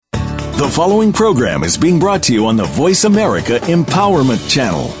The following program is being brought to you on the Voice America Empowerment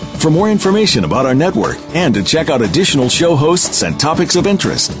Channel. For more information about our network and to check out additional show hosts and topics of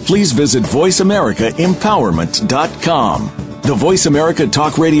interest, please visit voiceamericaempowerment.com. The Voice America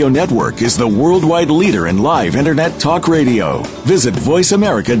Talk Radio Network is the worldwide leader in live Internet talk radio. Visit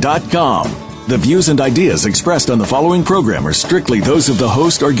voiceamerica.com. The views and ideas expressed on the following program are strictly those of the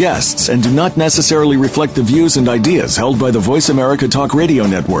host or guests and do not necessarily reflect the views and ideas held by the Voice America Talk Radio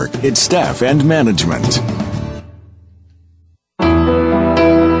Network, its staff, and management.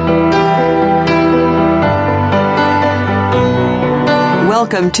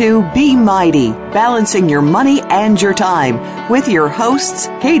 Welcome to Be Mighty, Balancing Your Money and Your Time, with your hosts,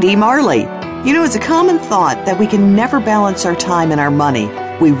 KD Marley. You know, it's a common thought that we can never balance our time and our money.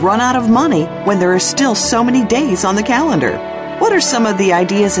 We run out of money when there are still so many days on the calendar. What are some of the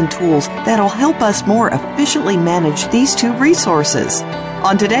ideas and tools that'll help us more efficiently manage these two resources?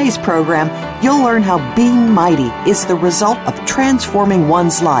 On today's program, you'll learn how being mighty is the result of transforming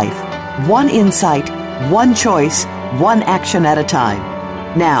one's life. One insight, one choice, one action at a time.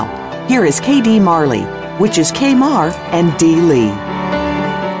 Now, here is KD Marley, which is K-Mar and D. Lee.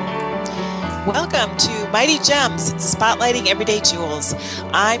 Welcome to Mighty Gems, spotlighting everyday jewels.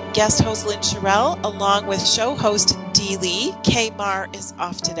 I'm guest host Lynn Sherrill, along with show host D. Lee. K-Mar is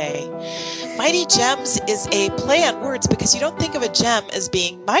off today. Mighty Gems is a play on words because you don't think of a gem as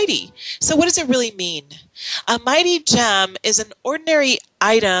being mighty. So what does it really mean? A mighty gem is an ordinary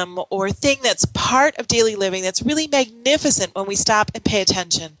item or thing that's part of daily living that's really magnificent when we stop and pay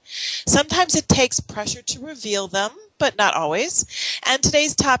attention. Sometimes it takes pressure to reveal them, but not always. And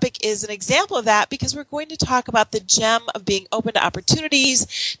today's topic is an example of that because we're going to talk about the gem of being open to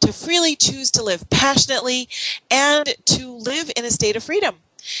opportunities, to freely choose to live passionately, and to live in a state of freedom.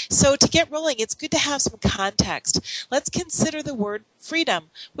 So to get rolling, it's good to have some context. Let's consider the word freedom,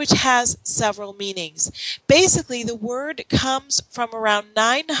 which has several meanings. Basically, the word comes from around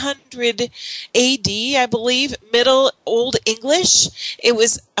 900 AD, I believe, Middle Old English. It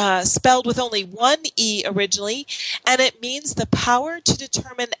was spelled with only one E originally, and it means the power to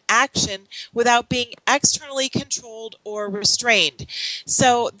determine action without being externally controlled or restrained.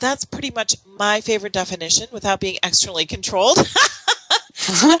 So that's pretty much my favorite definition, without being externally controlled.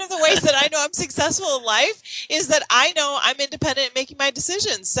 One of the ways that I know I'm successful in life is that I know I'm independent in making my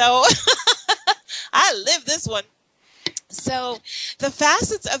decisions. So I live this one. So the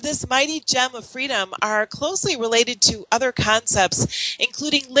facets of this mighty gem of freedom are closely related to other concepts,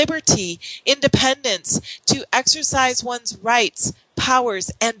 including liberty, independence, to exercise one's rights, powers,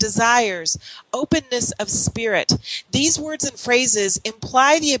 and desires, openness of spirit. These words and phrases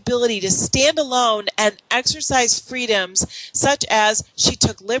imply the ability to stand alone and exercise freedoms such as she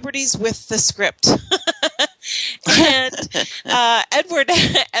took liberties with the script. And Edward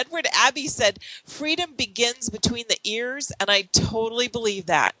Abbey said, freedom begins between the ears, and I totally believe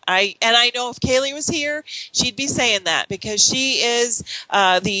that. I know if Kaylee was here, she'd be saying that because she is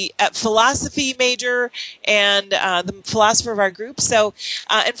the philosophy major and the philosopher of our group. So,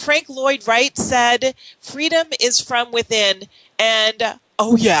 and Frank Lloyd Wright said, freedom is from within, and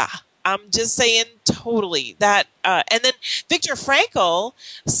oh yeah. I'm just saying totally that. And then Viktor Frankl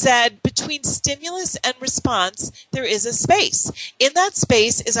said, between stimulus and response, there is a space. In that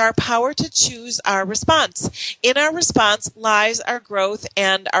space is our power to choose our response. In our response lies our growth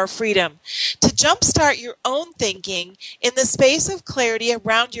and our freedom. To jumpstart your own thinking in the space of clarity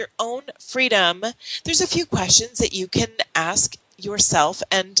around your own freedom, there's a few questions that you can ask yourself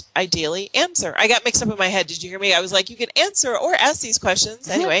and ideally answer. I got mixed up in my head. Did you hear me? I was like, you can answer or ask these questions.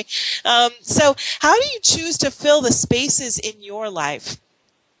 Anyway, so how do you choose to fill the spaces in your life?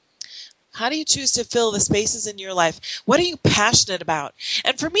 How do you choose to fill the spaces in your life? What are you passionate about?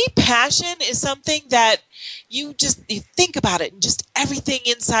 And for me, passion is something that you think about it and just everything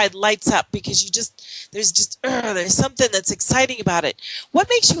inside lights up because there's something that's exciting about it. What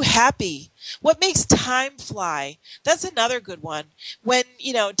makes you happy? What makes time fly? That's another good one. When,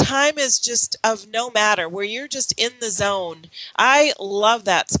 time is just of no matter, where you're just in the zone. I love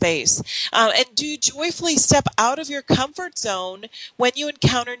that space. And do you joyfully step out of your comfort zone when you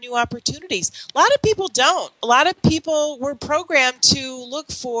encounter new opportunities? A lot of people don't. A lot of people were programmed to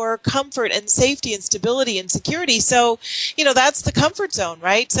look for comfort and safety and stability and security. So, that's the comfort zone,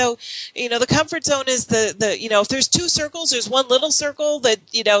 right? So, the comfort zone is if there's two circles, there's one little circle that,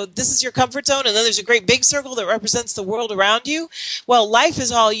 this is your comfort comfort zone, and then there's a great big circle that represents the world around you. Well, life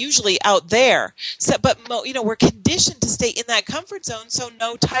is all usually out there. So, but we're conditioned to stay in that comfort zone so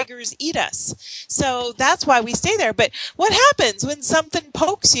no tigers eat us. So that's why we stay there. But what happens when something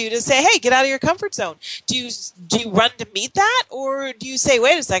pokes you to say, hey, get out of your comfort zone? Do you run to meet that, or do you say,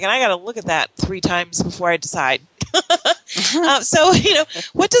 wait a second, I got to look at that 3 times before I decide? So,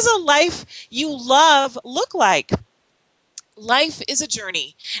 what does a life you love look like? Life is a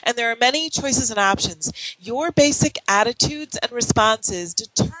journey, and there are many choices and options. Your basic attitudes and responses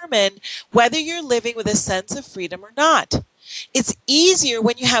determine whether you're living with a sense of freedom or not. It's easier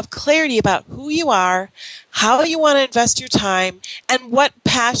when you have clarity about who you are, how you want to invest your time, and what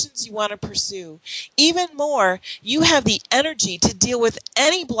passions you want to pursue. Even more, you have the energy to deal with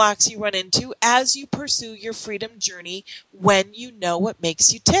any blocks you run into as you pursue your freedom journey when you know what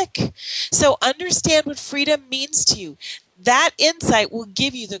makes you tick. So understand what freedom means to you. That insight will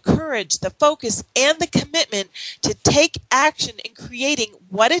give you the courage, the focus, and the commitment to take action in creating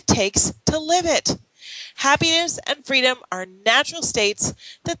what it takes to live it. Happiness and freedom are natural states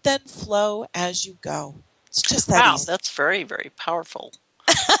that then flow as you go. It's just that easy. Wow, that's very, very powerful.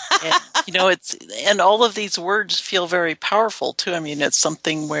 And, and all of these words feel very powerful too. I mean, it's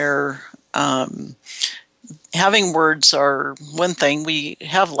something where having words are one thing. We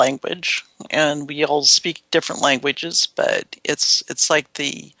have language, and we all speak different languages, but it's like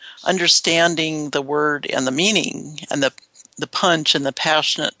the understanding the word and the meaning and the punch and the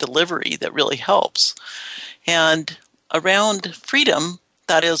passionate delivery that really helps. And around freedom,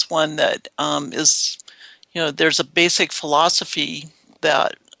 that is one that is, there's a basic philosophy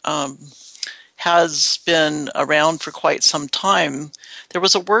that has been around for quite some time. There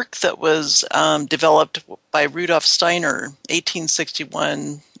was a work that was developed by Rudolf Steiner,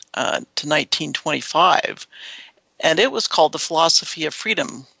 1861 to 1925, and it was called The Philosophy of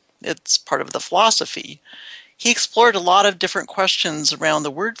Freedom. It's part of the philosophy. He explored a lot of different questions around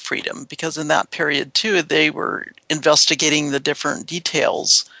the word freedom, because in that period, too, they were investigating the different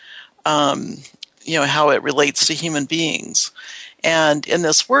details, how it relates to human beings. And in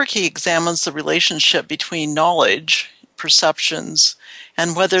this work, he examines the relationship between knowledge, perceptions,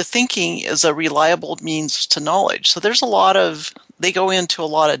 and whether thinking is a reliable means to knowledge. So they go into a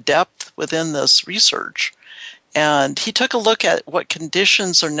lot of depth within this research. And he took a look at what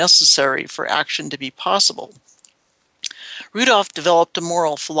conditions are necessary for action to be possible. Rudolf developed a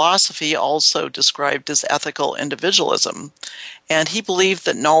moral philosophy also described as ethical individualism, and he believed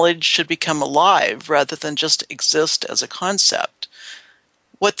that knowledge should become alive rather than just exist as a concept.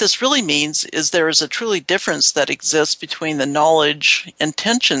 What this really means is there is a truly difference that exists between the knowledge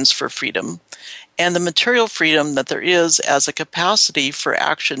intentions for freedom and the material freedom that there is as a capacity for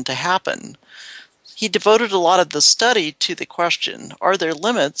action to happen. He devoted a lot of the study to the question, are there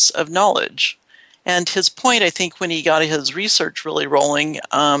limits of knowledge? And his point, I think, when he got his research really rolling,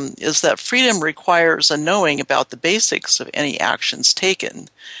 is that freedom requires a knowing about the basics of any actions taken,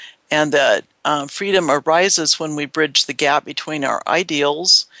 and that freedom arises when we bridge the gap between our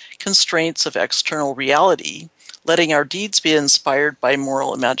ideals, constraints of external reality, letting our deeds be inspired by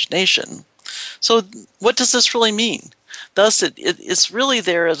moral imagination. So what does this really mean? Thus, it's really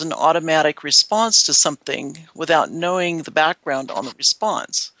there as an automatic response to something without knowing the background on the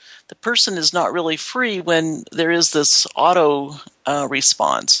response. The person is not really free when there is this auto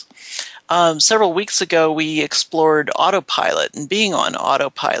response. Several weeks ago, we explored autopilot and being on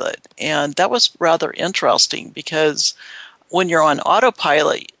autopilot, and that was rather interesting because when you're on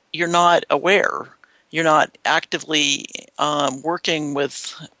autopilot, you're not aware. You're not actively working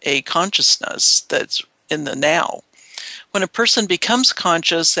with a consciousness that's in the now. When a person becomes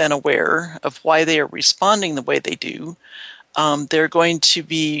conscious and aware of why they are responding the way they do, they're going to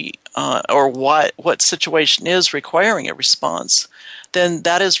be, or what situation is requiring a response, then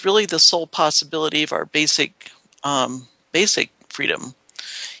that is really the sole possibility of our basic freedom.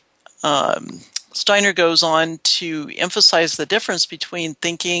 Steiner goes on to emphasize the difference between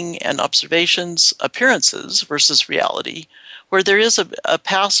thinking and observations, appearances versus reality, where there is a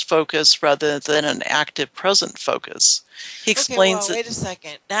past focus rather than an active present focus. He explains wait a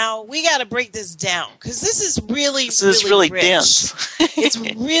second. Now, we got to break this down because this is really rich. Dense. It's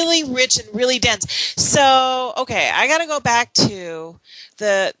really rich and really dense. So, okay, I got to go back to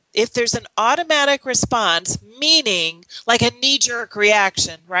the if there's an automatic response, meaning like a knee-jerk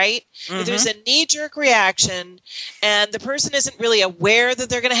reaction, right? If there's a knee-jerk reaction and the person isn't really aware that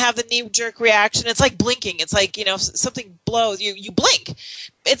they're going to have the knee-jerk reaction, it's like blinking. It's like, if something blows, you blink.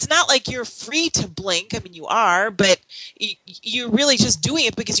 It's not like you're free to blink. I mean, you are, but you're really just doing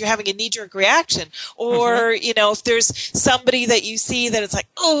it because you're having a knee-jerk reaction. Or, if there's somebody that you see that it's like,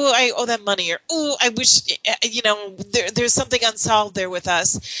 oh, I owe them money, or, oh, I wish, there's something unsolved there with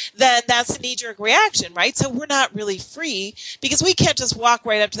us, then that's a knee-jerk reaction, right? So we're not really free because we can't just walk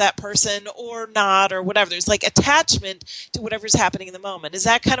right up to that person or not or whatever. There's like attachment to whatever's happening in the moment. Is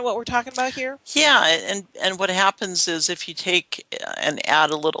that kind of what we're talking about here? Yeah, and what happens is if you take and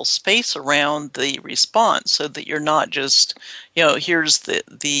add a little space around the response so that you're not just, here's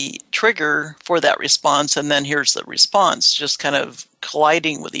the trigger for that response and then here's the response, just kind of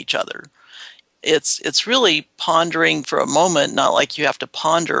colliding with each other. It's really pondering for a moment, not like you have to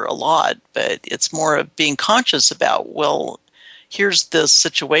ponder a lot, but it's more of being conscious about, well, here's this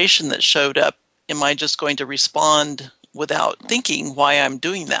situation that showed up. Am I just going to respond without thinking why I'm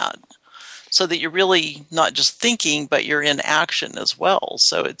doing that? So that you're really not just thinking, but you're in action as well.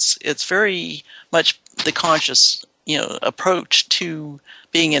 So it's very much the conscious, approach to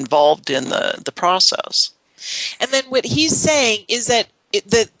being involved in the process. And then what he's saying is that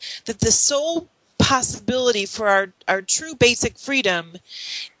that the sole possibility for our true basic freedom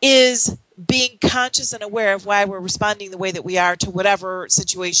is being conscious and aware of why we're responding the way that we are to whatever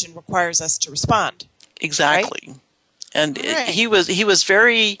situation requires us to respond. Exactly. Right? And it was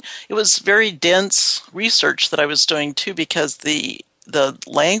very dense research that I was doing too, because the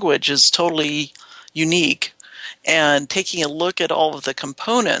language is totally unique. And taking a look at all of the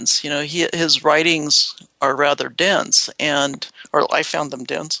components, his writings are rather dense, or I found them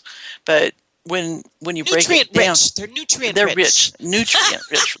dense. But when you break it down, they're nutrient rich. Nutrient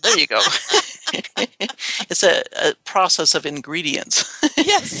rich. There you go. It's a process of ingredients.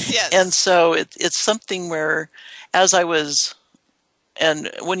 Yes. And so it's something where,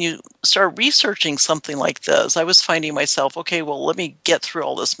 and when you start researching something like this, I was finding myself, okay, well, let me get through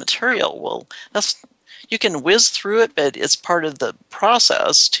all this material. Well, you can whiz through it, but it's part of the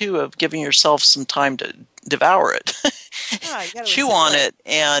process, too, of giving yourself some time to devour it, chew on it.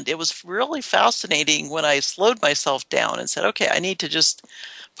 And it was really fascinating when I slowed myself down and said, okay, I need to just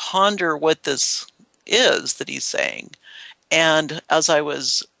ponder what this is that he's saying. And as I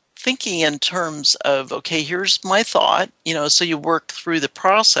was thinking in terms of, okay, here's my thought, so you work through the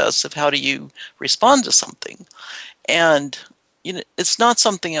process of how do you respond to something. And it's not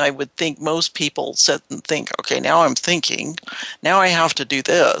something I would think most people sit and think, okay, now I'm thinking, now I have to do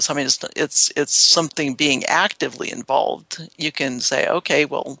this. I mean, it's something being actively involved. You can say, okay,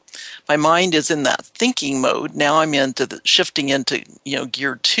 well, my mind is in that thinking mode. Now I'm shifting into,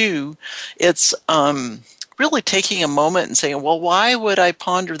 gear 2. It's really taking a moment and saying, well, why would I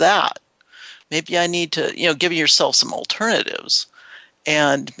ponder that? Maybe I need to, give yourself some alternatives.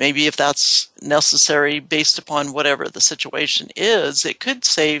 And maybe if that's necessary based upon whatever the situation is, it could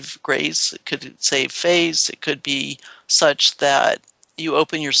save grace, it could save face, it could be such that you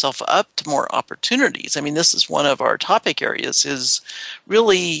open yourself up to more opportunities. I mean, this is one of our topic areas, is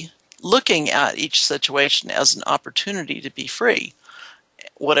really looking at each situation as an opportunity to be free,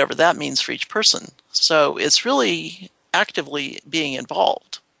 whatever that means for each person. So it's really actively being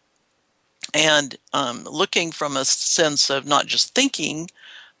involved. And looking from a sense of not just thinking,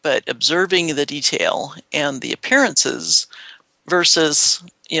 but observing the detail and the appearances versus,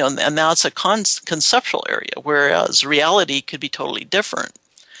 and that's a conceptual area, whereas reality could be totally different.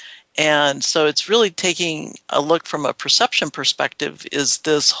 And so it's really taking a look from a perception perspective. Is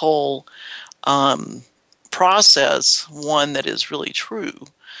this whole process one that is really true?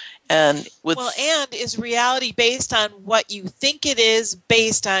 And is reality based on what you think it is,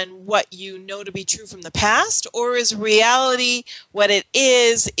 based on what you know to be true from the past? Or is reality what it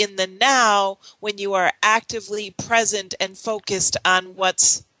is in the now when you are actively present and focused on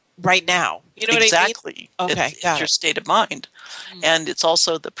what's right now? You know exactly. What I mean? Okay, it's your state of mind. Mm-hmm. And it's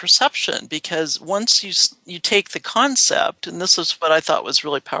also the perception, because once you take the concept, and this is what I thought was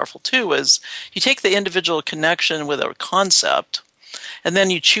really powerful too, is you take the individual connection with a concept, and then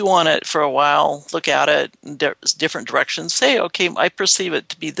you chew on it for a while, look at it in different directions, say, okay, I perceive it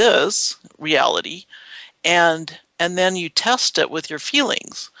to be this reality, and then you test it with your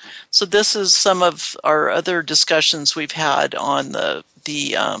feelings. So this is some of our other discussions we've had on the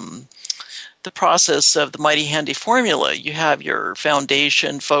process of the Mighty Handy Formula. You have your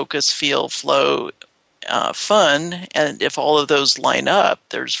foundation, focus, feel, flow, fun, and if all of those line up,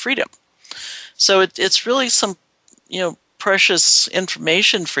 there's freedom. So it's really some, precious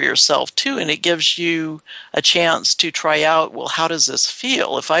information for yourself too, and it gives you a chance to try out, well, how does this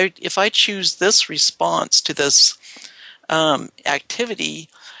feel? If I choose this response to this activity,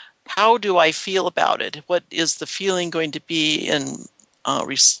 how do I feel about it? What is the feeling going to be in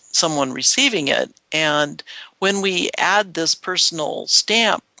someone receiving it? And when we add this personal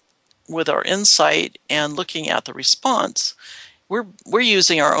stamp with our insight and looking at the response, we're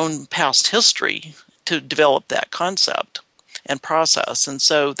using our own past history to develop that concept and process. And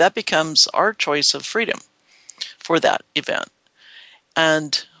so that becomes our choice of freedom for that event.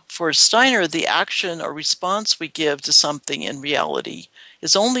 And for Steiner, the action or response we give to something in reality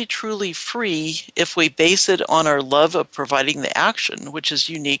is only truly free if we base it on our love of providing the action, which is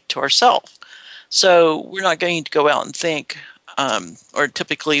unique to ourselves. So we're not going to go out and think, or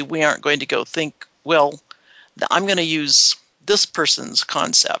typically we aren't going to go think, well, I'm going to use this person's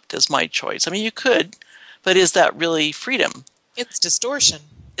concept as my choice. I mean, you could, but is that really freedom? It's distortion.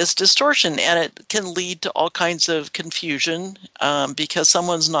 It's distortion, and it can lead to all kinds of confusion because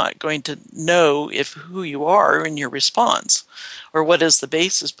someone's not going to know who you are in your response or what is the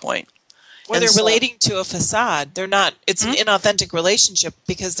basis point. Or they're relating to a facade. They're not. It's an inauthentic relationship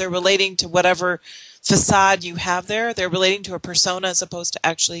because they're relating to whatever facade you have there. They're relating to a persona as opposed to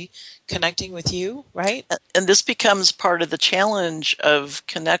actually connecting with you, right? And this becomes part of the challenge of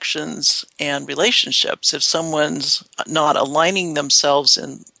connections and relationships. If someone's not aligning themselves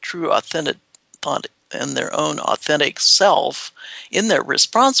in true authentic thought and their own authentic self in their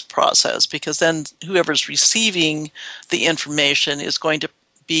response process, because then whoever's receiving the information is going to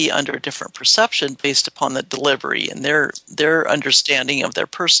be under a different perception based upon the delivery and their understanding of their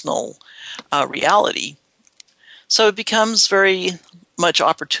personal reality. So it becomes very much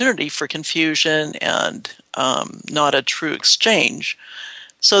opportunity for confusion and not a true exchange.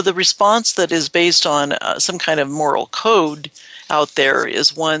 So the response that is based on some kind of moral code out there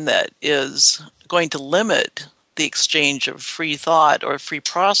is one that is going to limit the exchange of free thought or free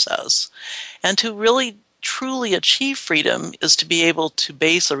process. And to really truly achieve freedom is to be able to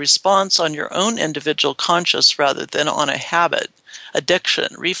base a response on your own individual conscious rather than on a habit,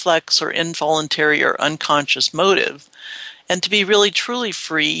 addiction, reflex, or involuntary or unconscious motive. And to be really truly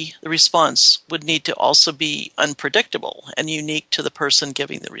free, the response would need to also be unpredictable and unique to the person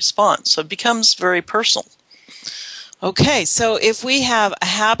giving the response. So it becomes very personal. Okay, so if we have a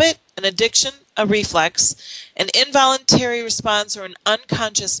habit, an addiction, a reflex, an involuntary response, or an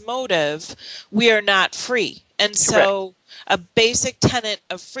unconscious motive, we are not free. And so a basic tenet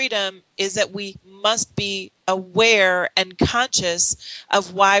of freedom is that we must be aware and conscious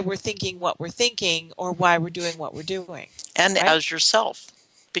of why we're thinking what we're thinking or why we're doing what we're doing. And right? As yourself.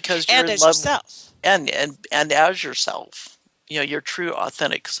 Because and you're as yourself. And as yourself. You know, your true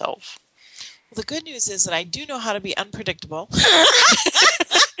authentic self. Well, the good news is that I do know how to be unpredictable.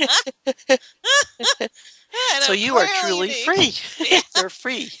 So you are truly free. You're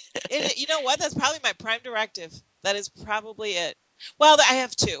free. You know what? That's probably my prime directive. That is probably it. Well, I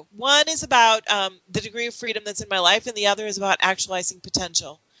have two. One is about the degree of freedom that's in my life, and the other is about actualizing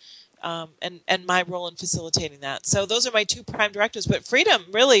potential. And my role in facilitating that. So those are my two prime directives. But freedom,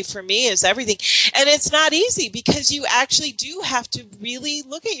 really, for me, is everything. And it's not easy because you actually do have to really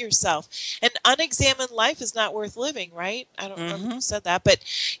look at yourself. An unexamined life is not worth living, right? I don't remember who said that. But,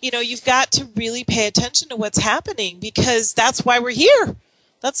 you know, you've got to really pay attention to what's happening because that's why we're here.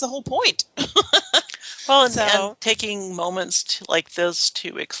 That's the whole point. Well, and taking moments like this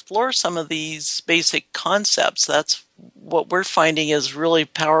to explore some of these basic concepts, that's what we're finding is really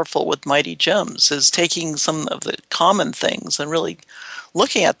powerful with Mighty Gems, is taking some of the common things and really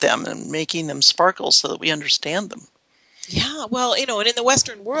looking at them and making them sparkle so that we understand them. Yeah, well, you know, and in the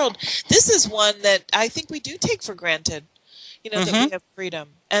Western world, this is one that I think we do take for granted. You know, that we have freedom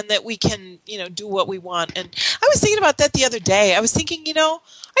and that we can, you know, do what we want. And I was thinking about that the other day. I was thinking, you know,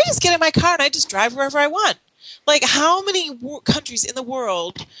 I just get in my car and I just drive wherever I want. Like, how many countries in the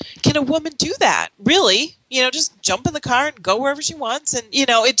world can a woman do that? Really? You know, just jump in the car and go wherever she wants. And, you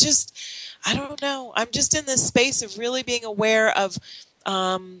know, it just, I don't know. I'm just in this space of really being aware of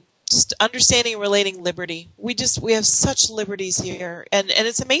just understanding and relating liberty. We have such liberties here. And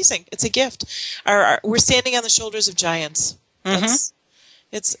it's amazing. It's a gift. We're standing on the shoulders of giants.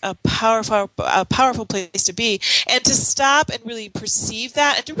 It's a powerful place to be, and to stop and really perceive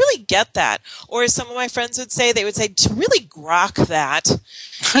that and to really get that, or as some of my friends would say, they would say to really grok that.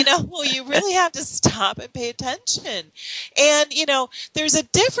 You know, well, you really have to stop and pay attention. And, you know, there's a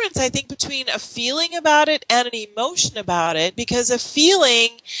difference, I think, between a feeling about it and an emotion about it, because a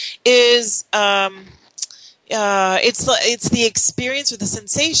feeling is it's the experience or the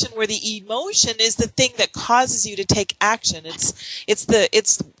sensation where the emotion is the thing that causes you to take action. It's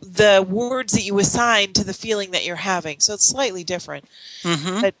the words that you assign to the feeling that you're having. So it's slightly different.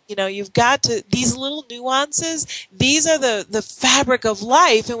 Mm-hmm. But you've got to, these little nuances, these are the fabric of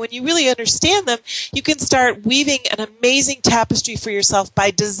life, and when you really understand them, you can start weaving an amazing tapestry for yourself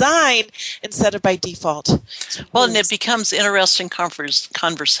by design instead of by default. Well, and it becomes interesting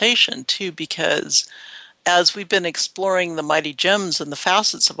conversation too, because as we've been exploring the mighty gems and the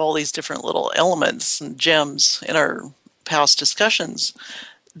facets of all these different little elements and gems in our past discussions,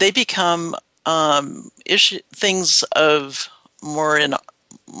 they become things of more in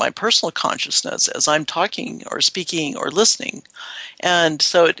my personal consciousness as I'm talking or speaking or listening. And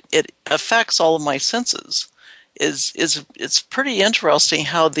so it affects all of my senses. It's pretty interesting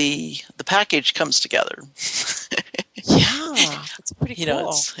how the package comes together. Yeah, it's pretty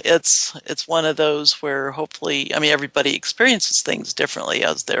cool. It's one of those where hopefully, everybody experiences things differently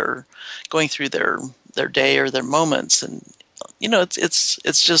as they're going through their day or their moments, and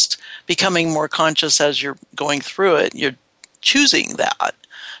it's just becoming more conscious as you're going through it. You're choosing that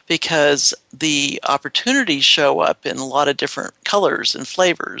because the opportunities show up in a lot of different colors and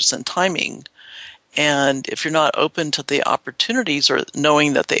flavors and timing. And if you're not open to the opportunities or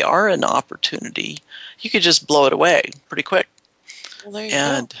knowing that they are an opportunity, you could just blow it away pretty quick. Well, there you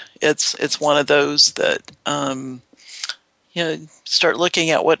go. It's one of those that start looking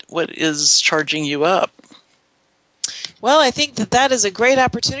at what is charging you up. Well, I think that is a great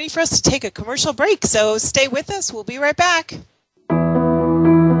opportunity for us to take a commercial break. So stay with us. We'll be right back.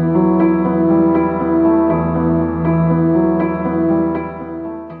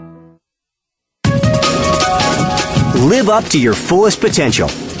 Live up to your fullest potential.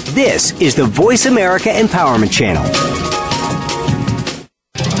 This is the Voice America Empowerment Channel.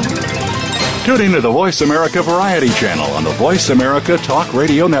 Tune in to the Voice America Variety Channel on the Voice America Talk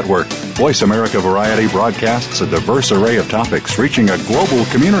Radio Network. Voice America Variety broadcasts a diverse array of topics reaching a global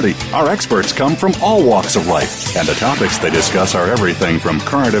community. Our experts come from all walks of life, and the topics they discuss are everything from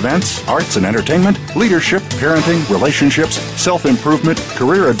current events, arts and entertainment, leadership, parenting, relationships, self-improvement,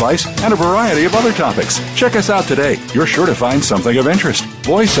 career advice, and a variety of other topics. Check us out today. You're sure to find something of interest.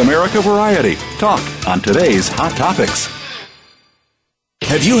 Voice America Variety. Talk on today's hot topics.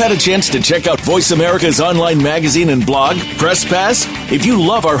 Have you had a chance to check out Voice America's online magazine and blog, Press Pass? If you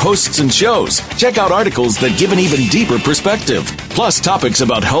love our hosts and shows, check out articles that give an even deeper perspective. Plus topics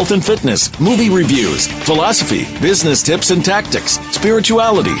about health and fitness, movie reviews, philosophy, business tips and tactics,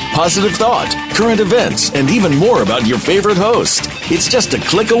 spirituality, positive thought, current events, and even more about your favorite host. It's just a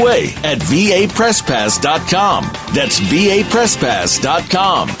click away at vapresspass.com. That's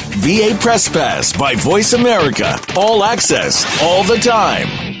vapresspass.com. VA Press Pass by Voice America. All access, all the time.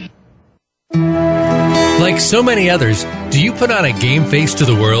 Like so many others, do you put on a game face to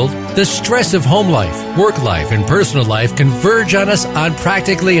the world? The stress of home life, work life, and personal life converge on us on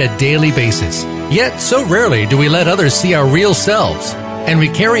practically a daily basis. Yet, so rarely do we let others see our real selves. And we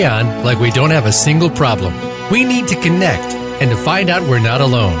carry on like we don't have a single problem. We need to connect and to find out we're not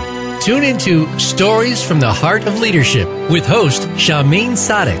alone. Tune into Stories from the Heart of Leadership with host Shameen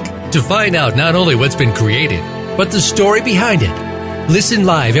Sadek to find out not only what's been created, but the story behind it. Listen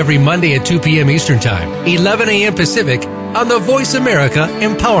live every Monday at 2 p.m. Eastern Time, 11 a.m. Pacific on the Voice America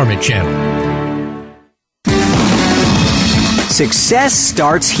Empowerment Channel. Success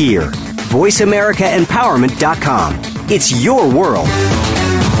starts here. VoiceAmericaEmpowerment.com. It's your world.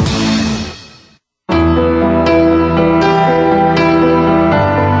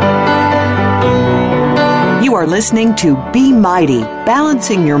 You are listening to Be Mighty,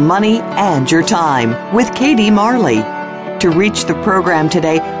 Balancing Your Money and Your Time with Katie Marley. To reach the program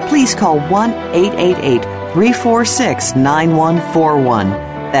today, please call 1-888-346-9141.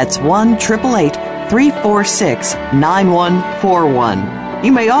 That's 1-888-346-9141.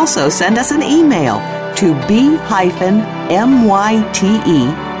 You may also send us an email to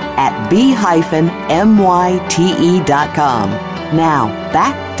b-myte@b-myte.com. Now,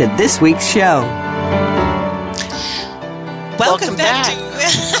 back to this week's show. Welcome back.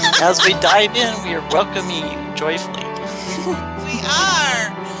 As we dive in, we are welcoming you joyfully. We are.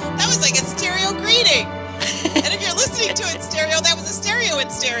 That was like a stereo greeting. And if you're listening to it in stereo, that was a stereo in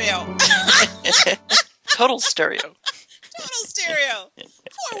stereo. Total stereo. Total stereo.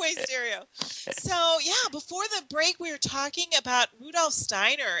 Four-way stereo. So, yeah, before the break, we were talking about Rudolf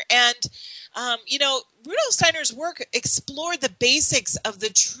Steiner. And, Rudolf Steiner's work explored the basics of the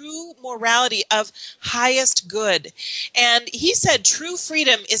true morality of highest good. And he said true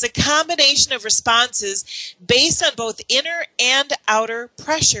freedom is a combination of responses based on both inner and outer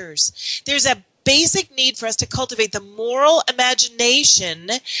pressures. There's a basic need for us to cultivate the moral imagination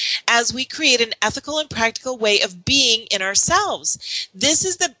as we create an ethical and practical way of being in ourselves. This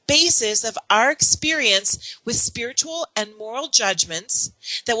is the basis of our experience with spiritual and moral judgments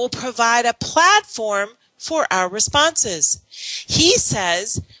that will provide a platform for our responses. He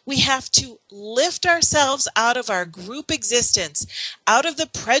says we have to lift ourselves out of our group existence, out of the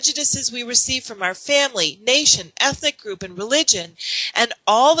prejudices we receive from our family, nation, ethnic group, and religion, and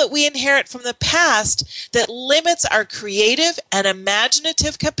all that we inherit from the past that limits our creative and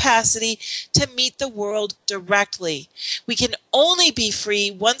imaginative capacity to meet the world directly. We can only be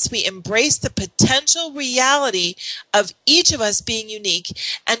free once we embrace the potential reality of each of us being unique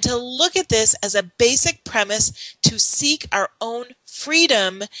and to look at this as a basic premise to seek our own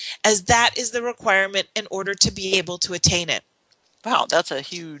freedom, as that is the requirement in order to be able to attain it. Wow, that's a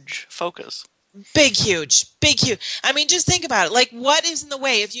huge focus. Big, huge. I mean, just think about it. Like, what is in the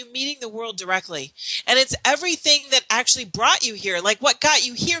way of you meeting the world directly? And it's everything that actually brought you here. Like, what got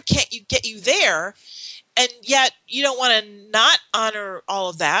you here can't get you there. And yet you don't want to not honor all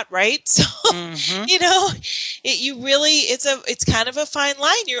of that, right? So, you know, it's kind of a fine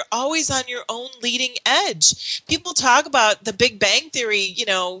line. You're always on your own leading edge. People talk about the Big Bang Theory, you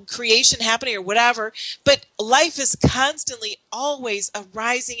know, creation happening or whatever, but life is constantly always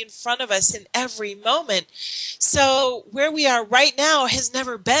arising in front of us in every moment. So where we are right now has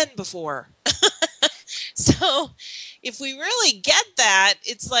never been before. So if we really get that,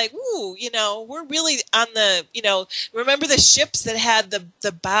 it's like, ooh, you know, we're really on the, you know, remember the ships that had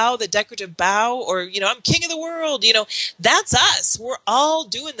the bow, the decorative bow, or, you know, I'm king of the world, you know, that's us. We're all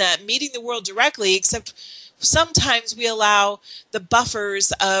doing that, meeting the world directly, except sometimes we allow the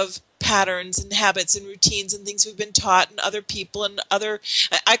buffers of patterns and habits and routines and things we've been taught and other people and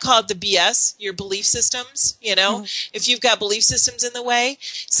I call it the BS, your belief systems, you know, if you've got belief systems in the way.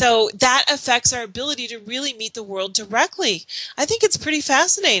 So that affects our ability to really meet the world directly. I think it's pretty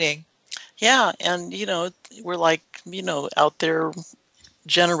fascinating. Yeah, and, you know, we're like, you know, out there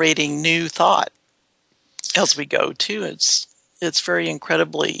generating new thought as we go, too. It's very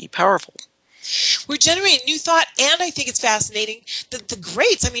incredibly powerful. We're generating new thought, and I think it's fascinating that the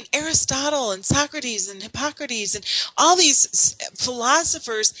greats, I mean, Aristotle and Socrates and Hippocrates and all these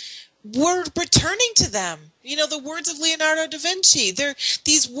philosophers, were returning to them. You know, the words of Leonardo da Vinci, they're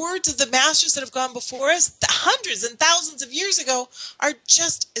these words of the masters that have gone before us hundreds and thousands of years ago are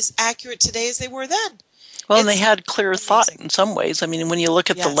just as accurate today as they were then. Well, and they had clear thought in some ways. I mean, when you look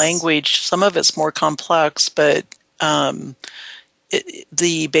at the language, some of it's more complex, but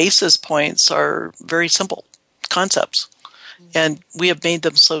the basis points are very simple concepts, and we have made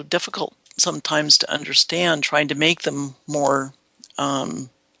them so difficult sometimes to understand, trying to make them more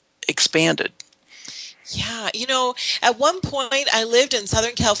expanded. Yeah, you know, at one point I lived in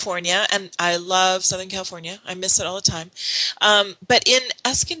Southern California, and I love Southern California. I miss it all the time. But in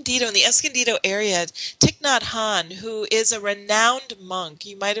Escondido, in the Escondido area, Thich Nhat Hanh, who is a renowned monk,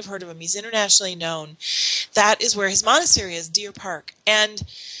 you might have heard of him, he's internationally known. That is where his monastery is, Deer Park. And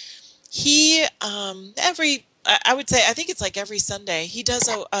he, I would say, I think it's like every Sunday, he does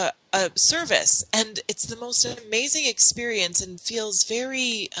a service, and it's the most amazing experience and feels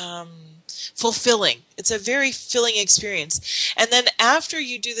very fulfilling. It's a very filling experience. And then after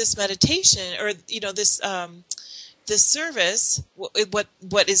you do this meditation, or, you know, this service,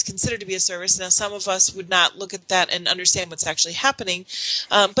 what is considered to be a service. Now, some of us would not look at that and understand what's actually happening,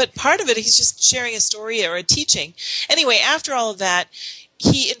 but part of it, he's just sharing a story or a teaching. Anyway, after all of that,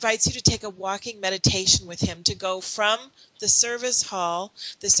 he invites you to take a walking meditation with him, to go from the service hall,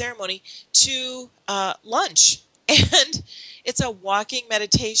 the ceremony, to lunch. And it's a walking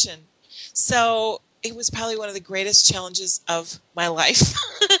meditation. So it was probably one of the greatest challenges of my life.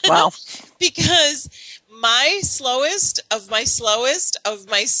 Wow. Because my slowest of my slowest of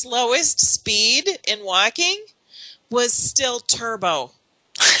my slowest speed in walking was still turbo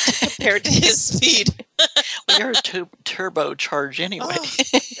compared to his speed. Well, you're a turbocharge anyway.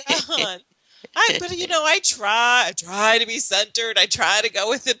 Oh, God. But, you know, I try to be centered. I try to go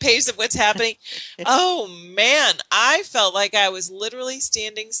with the pace of what's happening. Oh, man, I felt like I was literally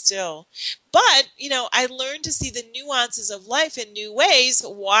standing still. But, you know, I learned to see the nuances of life in new ways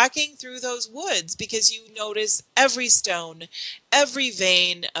walking through those woods, because you notice every stone, every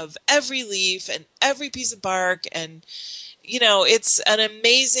vein of every leaf and every piece of bark. And, you know, it's an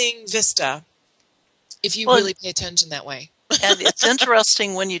amazing vista if you really pay attention that way. And it's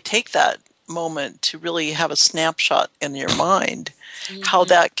interesting when you take that moment to really have a snapshot in your mind, how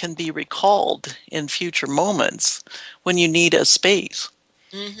that can be recalled in future moments when you need a space.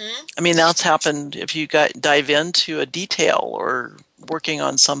 I mean, that's happened if you dive into a detail or working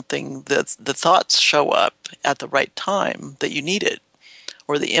on something that the thoughts show up at the right time that you need it,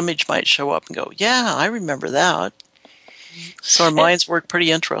 or the image might show up and go, yeah, I remember that. So our minds work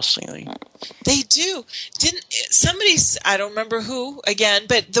pretty interestingly. They do. Didn't somebody, I don't remember who, again,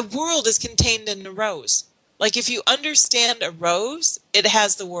 but the world is contained in a rose. Like if you understand a rose, it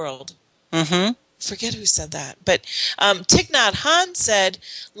has the world. Mm-hmm. Forget who said that. But Thich Nhat Hanh said,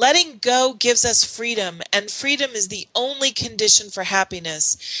 letting go gives us freedom, and freedom is the only condition for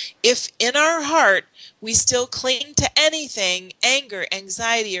happiness. If in our heart we still cling to anything, anger,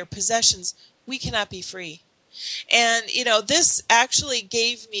 anxiety, or possessions, we cannot be free. And, this actually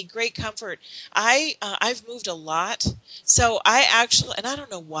gave me great comfort. I've moved a lot. So and I don't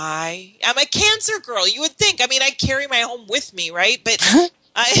know why. I'm a Cancer girl. You would think. I mean, I carry my home with me, right? But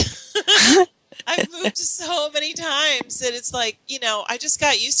I've moved so many times that it's like, I just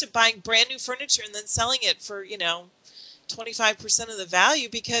got used to buying brand new furniture and then selling it for, 25% of the value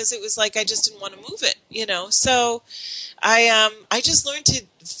because it was like I just didn't want to move it, So I just learned to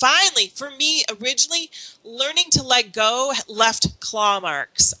finally, for me, originally, learning to let go left claw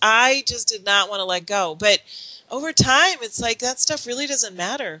marks. I just did not want to let go. But over time, it's like that stuff really doesn't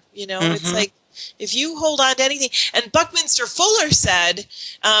matter. It's like if you hold on to anything. And Buckminster Fuller said,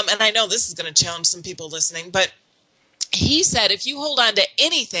 and I know this is going to challenge some people listening, but he said if you hold on to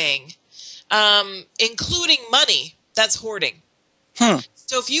anything, including money, that's hoarding.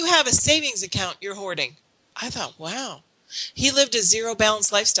 So if you have a savings account, you're hoarding. I thought, wow. He lived a zero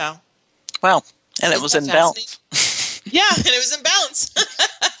balance lifestyle. Wow. And it was in balance. Yeah, and it was in balance.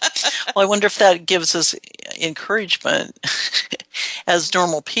 Well, I wonder if that gives us encouragement as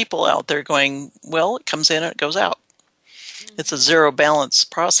normal people out there going, well, it comes in and it goes out. It's a zero balance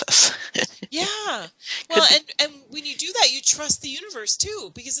process. Yeah. Well, and when you do that, you trust the universe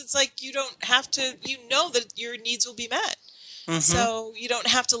too, because it's like you don't have to, that your needs will be met. Mm-hmm. So you don't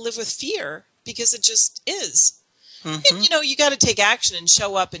have to live with fear because it just is. Mm-hmm. And, you got to take action and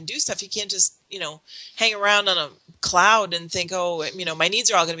show up and do stuff. You can't just, hang around on a cloud and think, oh, my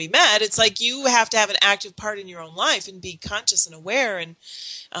needs are all going to be met. It's like you have to have an active part in your own life and be conscious and aware and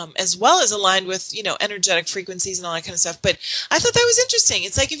as well as aligned with, energetic frequencies and all that kind of stuff. But I thought that was interesting.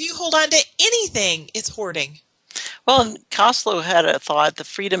 It's like if you hold on to anything, it's hoarding. Well, and Koslow had a thought, the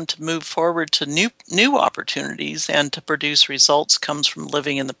freedom to move forward to new opportunities and to produce results comes from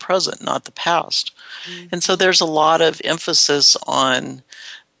living in the present, not the past. Mm-hmm. And so there's a lot of emphasis on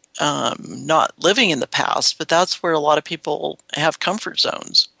not living in the past, but that's where a lot of people have comfort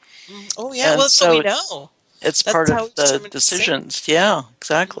zones. Oh, yeah. And well, so we know. It's part of the decisions. Yeah,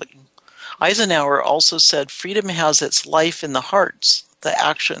 exactly. Mm-hmm. Eisenhower also said freedom has its life in the hearts, the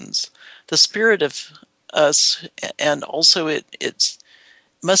actions, the spirit of us, and also it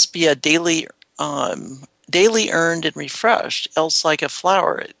must be a daily earned and refreshed, else like a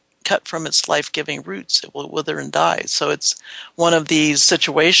flower cut from its life-giving roots, it will wither and die. So it's one of these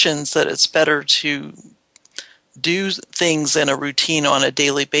situations that it's better to do things in a routine on a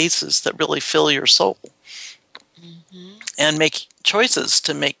daily basis that really fill your soul, mm-hmm. and make choices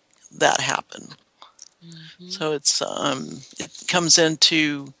to make that happen. Mm-hmm. So it's it comes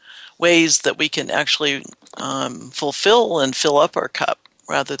into ways that we can actually fulfill and fill up our cup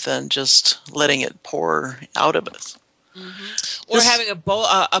rather than just letting it pour out of us. Mm-hmm. Or having a bowl,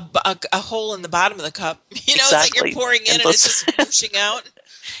 a hole in the bottom of the cup. Exactly. It's like you're pouring in and it's just pushing out.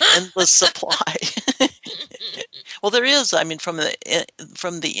 Endless supply. Well, there is. I mean, from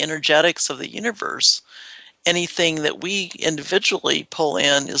the energetics of the universe, anything that we individually pull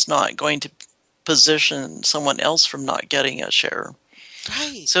in is not going to position someone else from not getting a share.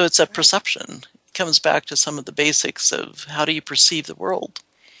 Right. So it's a perception. It comes back to some of the basics of how do you perceive the world,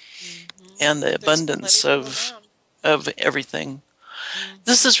 mm-hmm. and the abundance of everything. Mm-hmm.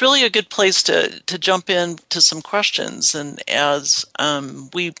 This is really a good place to jump into some questions. And as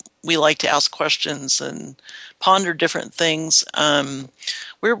we like to ask questions and ponder different things,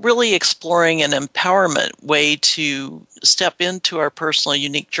 we're really exploring an empowerment way to step into our personal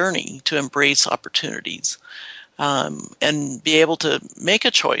unique journey to embrace opportunities. And be able to make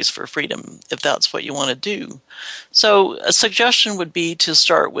a choice for freedom if that's what you want to do. So a suggestion would be to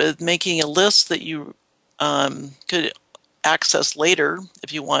start with making a list that you could access later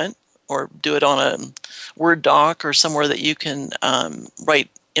if you want, or do it on a Word doc or somewhere that you can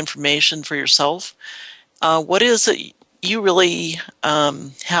write information for yourself. What is it you really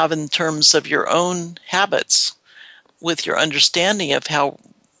have in terms of your own habits with your understanding of how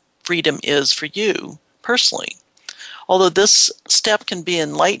freedom is for you personally? Although this step can be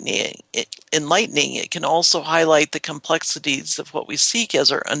enlightening, it can also highlight the complexities of what we seek as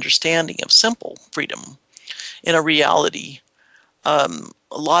our understanding of simple freedom in a reality A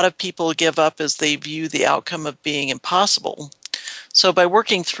lot of people give up as they view the outcome of being impossible. So by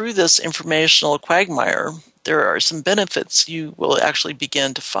working through this informational quagmire, there are some benefits you will actually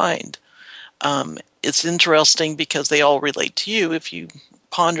begin to find. It's interesting because they all relate to you. If you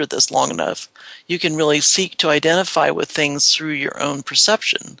ponder this long enough, you can really seek to identify with things through your own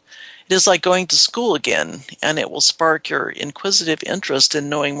perception. It is like going to school again, and it will spark your inquisitive interest in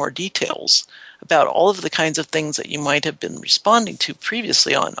knowing more details about all of the kinds of things that you might have been responding to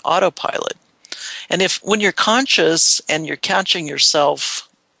previously on autopilot. And when you're conscious and you're catching yourself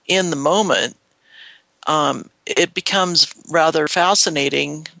in the moment, it becomes rather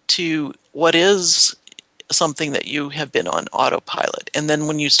fascinating to what is something that you have been on autopilot. And then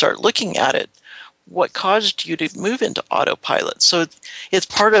when you start looking at it, what caused you to move into autopilot? So it's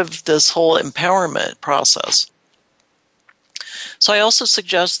part of this whole empowerment process. So I also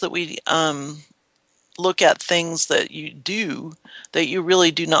suggest that we look at things that you do that you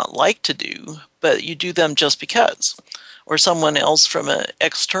really do not like to do, but you do them just because. Or someone else from an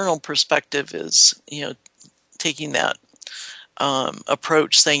external perspective is, taking that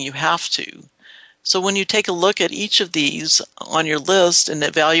approach, saying you have to. So when you take a look at each of these on your list and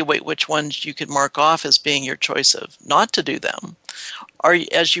evaluate which ones you could mark off as being your choice of not to do them,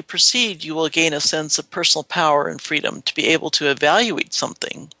 as you proceed, you will gain a sense of personal power and freedom to be able to evaluate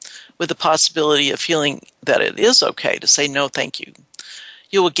something with the possibility of feeling that it is okay to say no, thank you.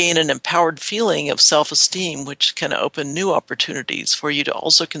 You will gain an empowered feeling of self-esteem, which can open new opportunities for you to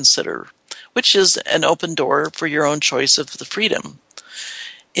also consider, which is an open door for your own choice of the freedom.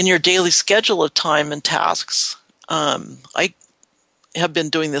 In your daily schedule of time and tasks, I have been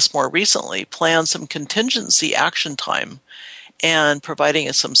doing this more recently, plan some contingency action time and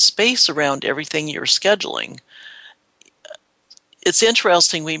providing some space around everything you're scheduling. It's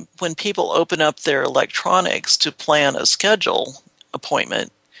interesting when people open up their electronics to plan a schedule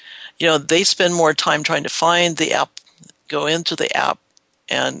appointment, they spend more time trying to find the app, go into the app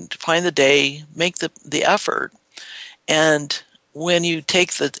and find the day, make the effort. And when you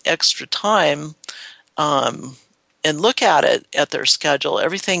take the extra time and look at it at their schedule,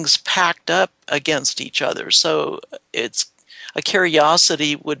 everything's packed up against each other. So it's a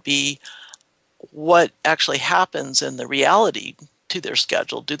curiosity would be what actually happens in the reality to their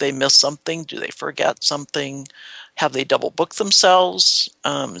schedule. Do they miss something? Do they forget something? Have they double booked themselves?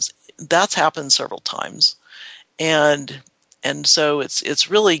 That's happened several times. And so it's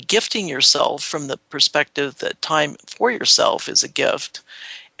really gifting yourself from the perspective that time for yourself is a gift.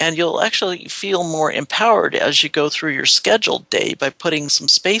 And you'll actually feel more empowered as you go through your scheduled day by putting some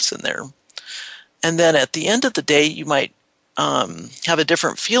space in there. And then at the end of the day, you might have a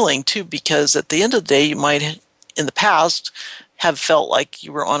different feeling too, because at the end of the day, you might, in the past, have felt like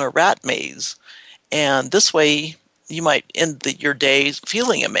you were on a rat maze. And this way, you might end your day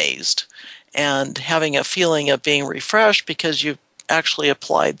feeling amazed and having a feeling of being refreshed because you've actually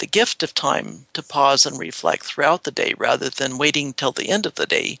applied the gift of time to pause and reflect throughout the day rather than waiting till the end of the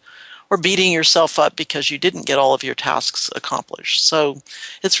day or beating yourself up because you didn't get all of your tasks accomplished. So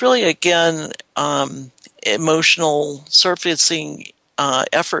it's really, again, emotional surfacing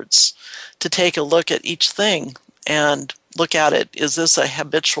efforts to take a look at each thing and look at it, is this a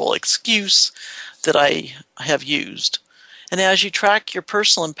habitual excuse that I have used? And as you track your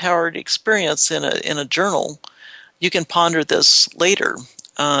personal empowered experience in a journal, you can ponder this later.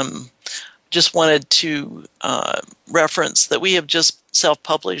 Just wanted to reference that we have just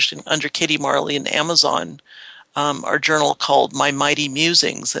self-published under Katie Marley and Amazon, our journal called My Mighty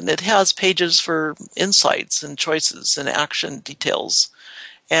Musings, and it has pages for insights and choices and action details.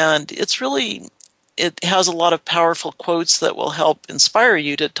 And it has a lot of powerful quotes that will help inspire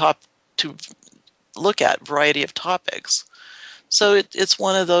you to look at a variety of topics. So it's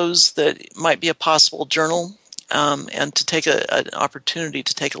one of those that might be a possible journal, and to take an opportunity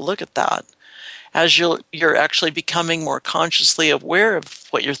to take a look at that. As you're actually becoming more consciously aware of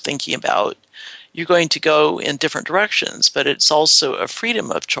what you're thinking about, you're going to go in different directions, but it's also a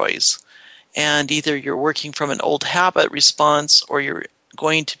freedom of choice. And either you're working from an old habit response or you're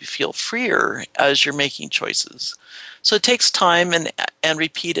going to feel freer as you're making choices. So it takes time and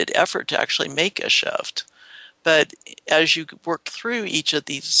repeated effort to actually make a shift. But as you work through each of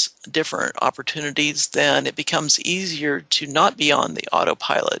these different opportunities, then it becomes easier to not be on the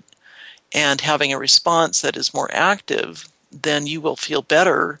autopilot. And having a response that is more active, then you will feel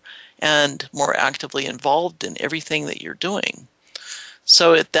better and more actively involved in everything that you're doing.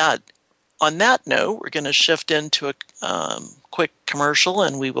 So on that note, we're going to shift into a quick commercial,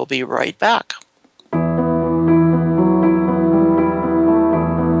 and we will be right back.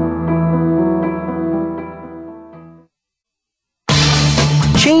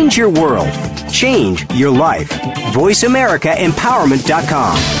 Change your world. Change your life.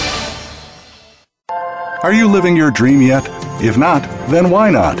 VoiceAmericaEmpowerment.com. Are you living your dream yet? If not, then why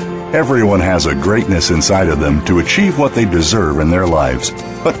not? Everyone has a greatness inside of them to achieve what they deserve in their lives.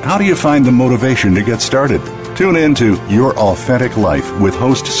 But how do you find the motivation to get started? Tune in to Your Authentic Life with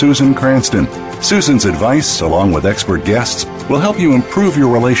host Susan Cranston. Susan's advice, along with expert guests, will help you improve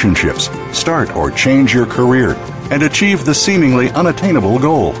your relationships, start or change your career, and achieve the seemingly unattainable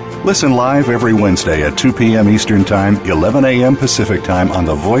goal. Listen live every Wednesday at 2 p.m. Eastern Time, 11 a.m. Pacific Time on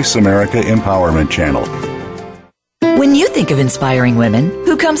the Voice America Empowerment Channel. When you think of inspiring women,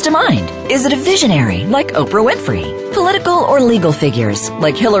 who comes to mind? Is it a visionary like Oprah Winfrey? Political or legal figures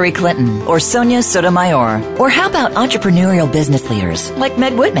like Hillary Clinton or Sonia Sotomayor? Or how about entrepreneurial business leaders like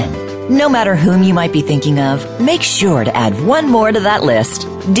Meg Whitman? No matter whom you might be thinking of, make sure to add one more to that list.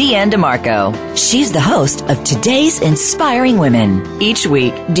 Deanne DeMarco. She's the host of Today's Inspiring Women. Each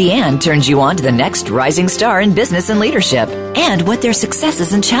week, Deanne turns you on to the next rising star in business and leadership and what their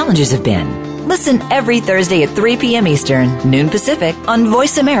successes and challenges have been. Listen every Thursday at 3 p.m. Eastern, noon Pacific on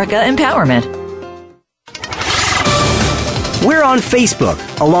Voice America Empowerment. We're on Facebook,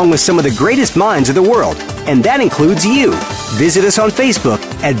 along with some of the greatest minds of the world, and that includes you. Visit us on Facebook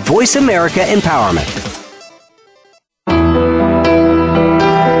at Voice America Empowerment.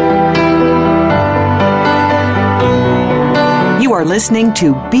 You are listening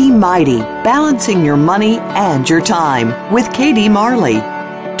to Be Mighty, Balancing Your Money and Your Time with Katie Marley.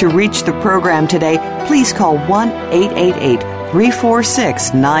 To reach the program today, please call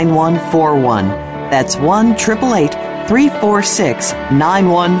 1-888-346-9141. That's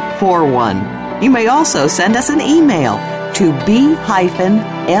 1-888-346-9141. You may also send us an email to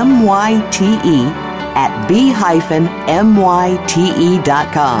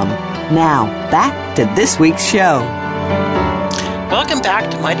b-myte@b-myte.com. Now, back to this week's show. Welcome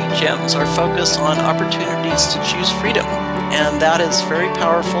back to Mighty Gems, our focus on opportunities to choose freedom. And that is very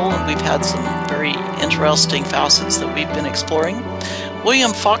powerful, and we've had some very interesting facets that we've been exploring.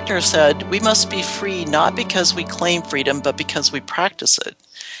 William Faulkner said, we must be free not because we claim freedom, but because we practice it.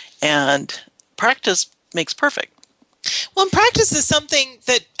 And practice makes perfect. Well, and practice is something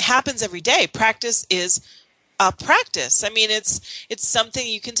that happens every day. Practice is a practice. I mean, it's something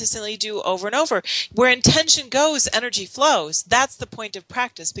you consistently do over and over. Where intention goes, energy flows. That's the point of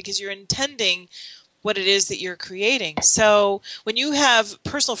practice, because you're intending what it is that you're creating. So when you have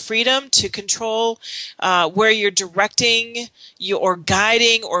personal freedom to control where you're directing or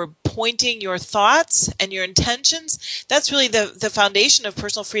guiding or pointing your thoughts and your intentions, that's really the foundation of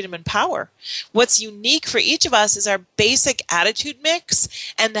personal freedom and power. What's unique for each of us is our basic attitude mix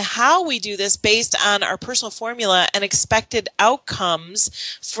and how we do this based on our personal formula and expected outcomes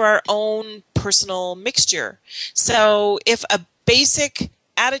for our own personal mixture. So if a basic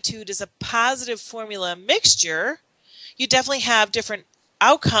attitude is a positive formula mixture, you definitely have different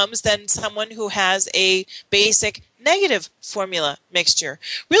outcomes than someone who has a basic negative formula mixture.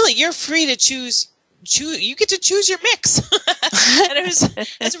 Really, you're free to choose. You get to choose your mix, and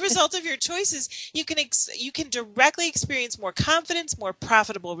as a result of your choices, you can directly experience more confidence, more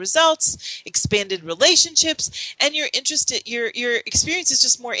profitable results, expanded relationships, and your experience is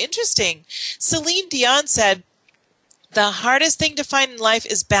just more interesting. Celine Dion said, the hardest thing to find in life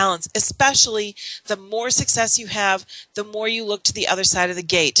is balance, especially the more success you have, the more you look to the other side of the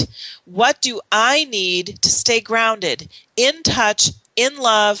gate. What do I need to stay grounded, in touch, in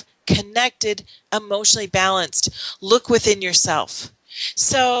love, connected, emotionally balanced? Look within yourself.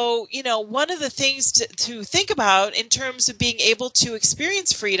 So, one of the things to think about in terms of being able to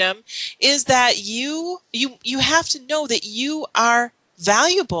experience freedom is that you have to know that you are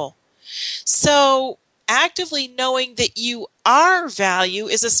valuable. So, actively knowing that you are value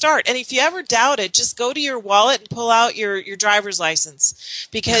is a start. And if you ever doubt it, just go to your wallet and pull out your driver's license.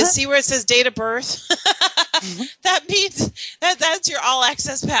 Because see where it says date of birth? That means that's your all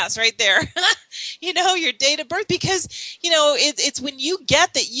access pass right there. Your date of birth. Because, it's when you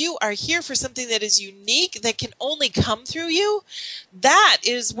get that you are here for something that is unique, that can only come through you, that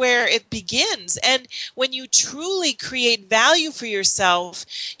is where it begins. And when you truly create value for yourself,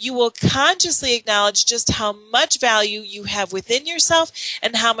 you will consciously acknowledge just how much value you have within yourself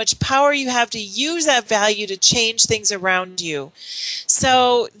and how much power you have to use that value to change things around you.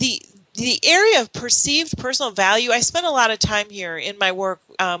 So the area of perceived personal value, I spend a lot of time here in my work,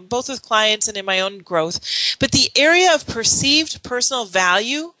 both with clients and in my own growth. But the area of perceived personal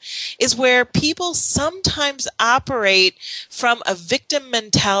value is where people sometimes operate from a victim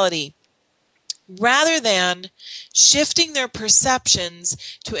mentality, rather than shifting their perceptions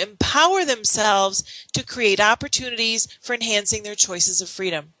to empower themselves to create opportunities for enhancing their choices of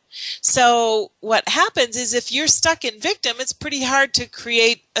freedom. So what happens is if you're stuck in victim, it's pretty hard to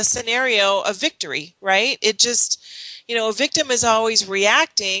create a scenario of victory, right? It just, a victim is always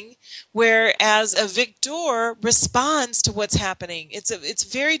reacting, whereas a victor responds to what's happening. It's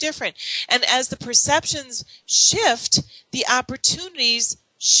very different. And as the perceptions shift, the opportunities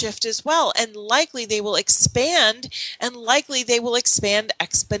shift as well, and likely they will expand, and likely they will expand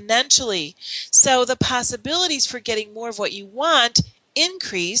exponentially. So the possibilities for getting more of what you want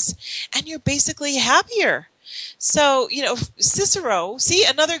increase, and you're basically happier. So, Cicero, see,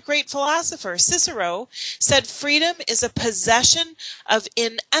 another great philosopher, Cicero said freedom is a possession of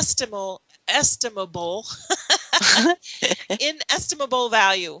inestimable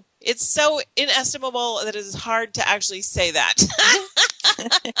value. It's so inestimable that it is hard to actually say that.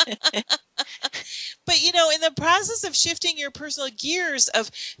 But, in the process of shifting your personal gears of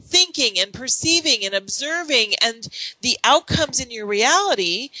thinking and perceiving and observing and the outcomes in your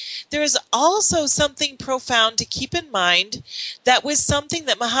reality, there is also something profound to keep in mind. That was something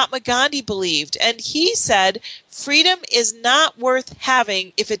that Mahatma Gandhi believed. And he said, freedom is not worth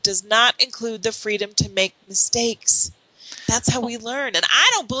having if it does not include the freedom to make mistakes. That's how we learn. And I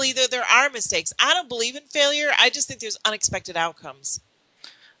don't believe that there are mistakes. I don't believe in failure. I just think there's unexpected outcomes.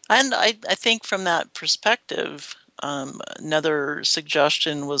 And I think from that perspective, another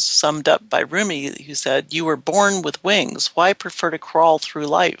suggestion was summed up by Rumi, who said, "You were born with wings. Why prefer to crawl through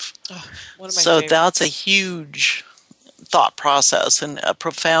life?" Oh, one of my so favorites. That's a huge thought process, and a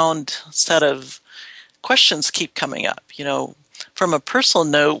profound set of questions keep coming up. From a personal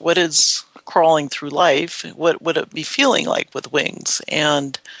note, what is crawling through life? What would it be feeling like with wings?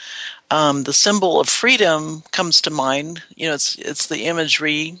 And the symbol of freedom comes to mind. It's the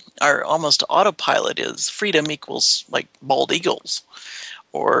imagery. Our almost autopilot is freedom equals like bald eagles,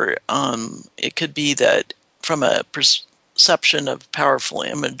 or it could be that from a perception of powerful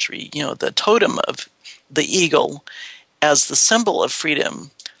imagery, the totem of the eagle as the symbol of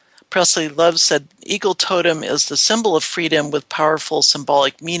freedom. Presley Love said, "Eagle totem is the symbol of freedom with powerful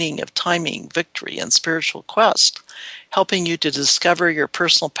symbolic meaning of timing, victory, and spiritual quest, helping you to discover your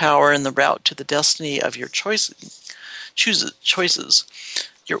personal power and the route to the destiny of your choices,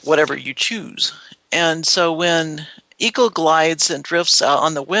 whatever you choose." And so when eagle glides and drifts out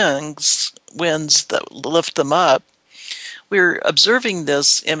on the winds that lift them up, we're observing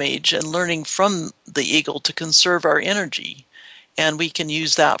this image and learning from the eagle to conserve our energy. And we can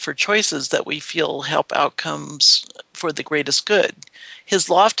use that for choices that we feel help outcomes for the greatest good. His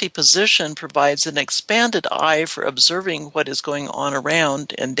lofty position provides an expanded eye for observing what is going on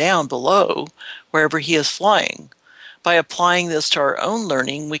around and down below wherever he is flying. By applying this to our own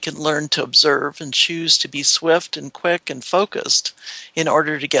learning, we can learn to observe and choose to be swift and quick and focused in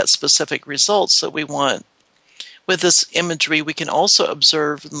order to get specific results that we want. With this imagery, we can also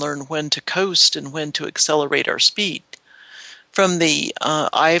observe and learn when to coast and when to accelerate our speed. From the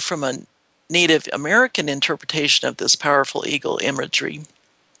eye from a Native American interpretation of this powerful eagle imagery,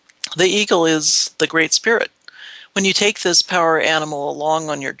 the eagle is the Great Spirit. When you take this power animal along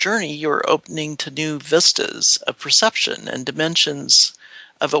on your journey, you're opening to new vistas of perception and dimensions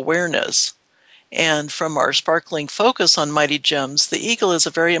of awareness. And from our sparkling focus on Mighty Gems, the eagle is a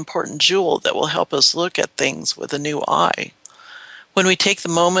very important jewel that will help us look at things with a new eye. When we take the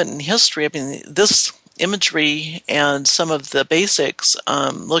moment in history, this imagery and some of the basics,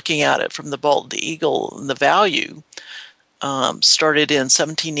 looking at it from the bald eagle and the value, started in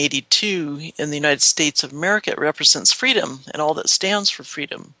 1782 in the United States of America. It represents freedom and all that stands for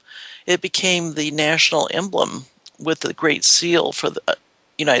freedom. It became the national emblem with the Great Seal for the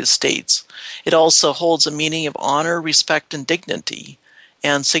United States. It also holds a meaning of honor, respect, and dignity,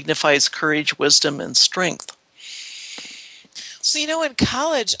 and signifies courage, wisdom, and strength. So, in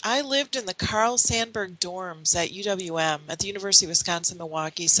college, I lived in the Carl Sandburg dorms at UWM, at the University of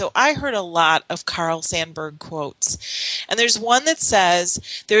Wisconsin-Milwaukee. So I heard a lot of Carl Sandburg quotes. And there's one that says,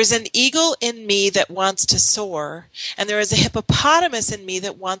 "There's an eagle in me that wants to soar, and there is a hippopotamus in me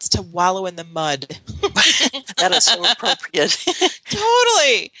that wants to wallow in the mud." That is so appropriate.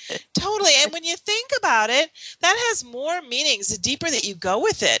 Totally. And when you think about it, that has more meanings the deeper that you go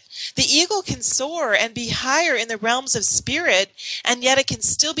with it. The eagle can soar and be higher in the realms of spirit, and yet it can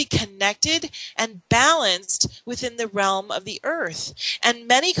still be connected and balanced within the realm of the earth. And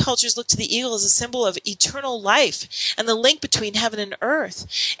many cultures look to the eagle as a symbol of eternal life and the link between heaven and earth.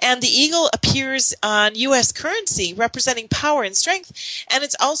 And the eagle appears on U.S. currency, representing power and strength, and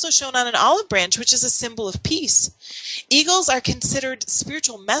it's also shown on an olive branch, which is a symbol of peace. Eagles are considered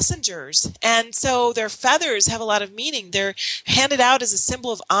spiritual messengers, and so their feathers have a lot of meaning. They're handed out as a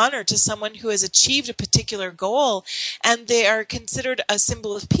symbol of honor to someone who has achieved a particular goal, and they are are considered a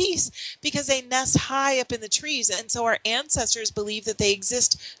symbol of peace because they nest high up in the trees. And so our ancestors believe that they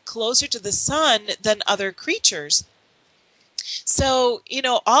exist closer to the sun than other creatures. So,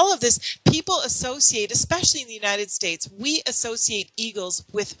 all of this, people associate, especially in the United States, we associate eagles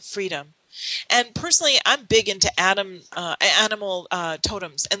with freedom. And personally, I'm big into animal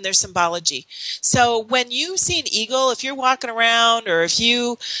totems and their symbology. So when you see an eagle, if you're walking around or if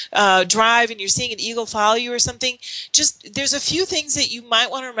you drive and you're seeing an eagle follow you or something, there's a few things that you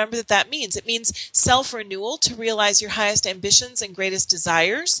might want to remember that means. It means self-renewal to realize your highest ambitions and greatest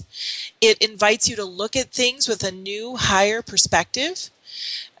desires. It invites you to look at things with a new, higher perspective.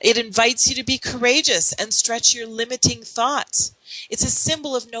 It invites you to be courageous and stretch your limiting thoughts. It's a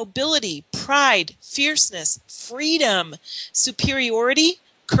symbol of nobility, pride, fierceness, freedom, superiority,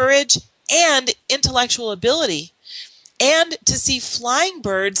 courage, and intellectual ability. And to see flying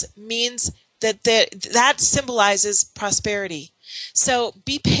birds means that symbolizes prosperity. So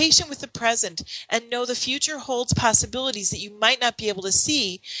be patient with the present and know the future holds possibilities that you might not be able to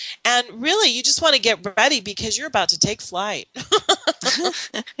see. And really, you just want to get ready because you're about to take flight.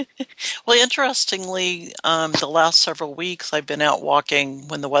 Well, interestingly, the last several weeks I've been out walking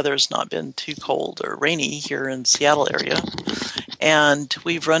when the weather's not been too cold or rainy here in Seattle area. And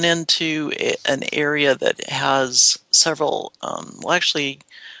we've run into an area that has several, actually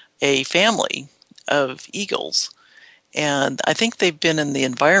a family of eagles. And I think they've been in the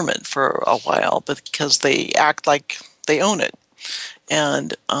environment for a while because they act like they own it.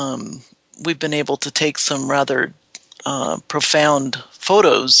 And we've been able to take some rather profound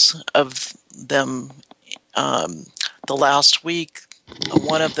photos of them. The last week,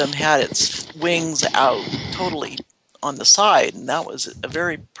 one of them had its wings out totally on the side, and that was a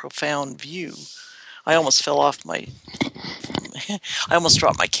very profound view. I almost fell off I almost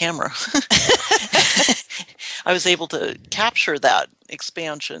dropped my camera. I was able to capture that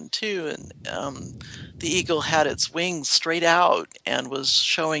expansion too, and the eagle had its wings straight out and was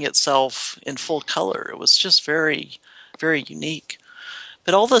showing itself in full color. It was just very, very unique.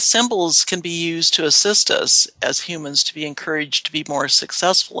 But all the symbols can be used to assist us as humans to be encouraged to be more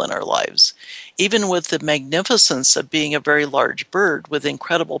successful in our lives. Even with the magnificence of being a very large bird with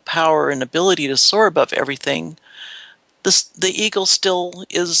incredible power and ability to soar above everything, the eagle still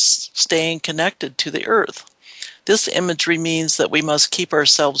is staying connected to the earth. This imagery means that we must keep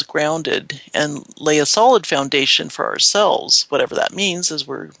ourselves grounded and lay a solid foundation for ourselves, whatever that means as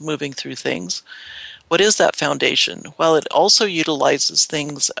we're moving through things. What is that foundation? Well, it also utilizes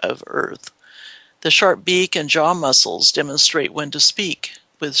things of earth. The sharp beak and jaw muscles demonstrate when to speak,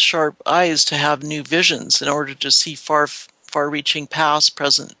 with sharp eyes to have new visions in order to see far-reaching past,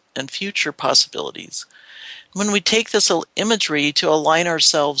 present, and future possibilities. When we take this imagery to align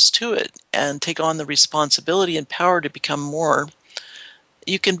ourselves to it and take on the responsibility and power to become more,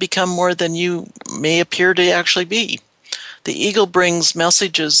 you can become more than you may appear to actually be. The eagle brings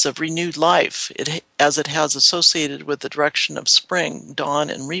messages of renewed life, as it has associated with the direction of spring, dawn,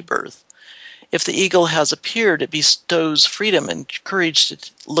 and rebirth. If the eagle has appeared, it bestows freedom and courage to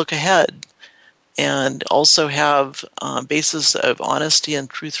look ahead and also have basis of honesty and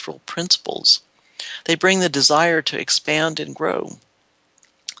truthful principles. They bring the desire to expand and grow.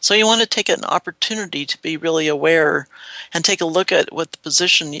 So you want to take an opportunity to be really aware and take a look at what the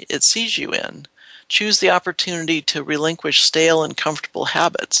position it sees you in. Choose the opportunity to relinquish stale and comfortable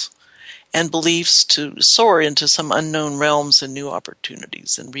habits and beliefs to soar into some unknown realms and new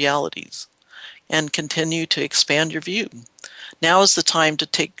opportunities and realities, and continue to expand your view. Now is the time to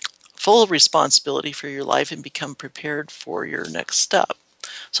take full responsibility for your life and become prepared for your next step.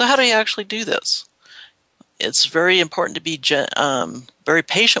 So how do you actually do this? It's very important to be very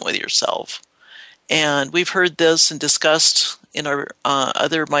patient with yourself. And we've heard this and discussed in our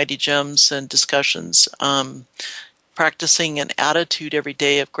other Mighty Gems and discussions, practicing an attitude every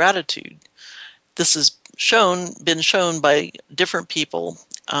day of gratitude. This has been shown by different people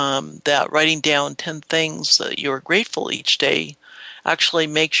that writing down 10 things that you're grateful each day actually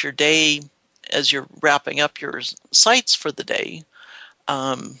makes your day, as you're wrapping up your sights for the day,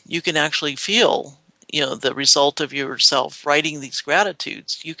 you can actually feel the result of yourself writing these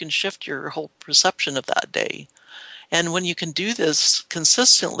gratitudes. You can shift your whole perception of that day. And when you can do this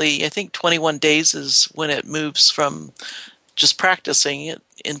consistently, I think 21 days is when it moves from just practicing it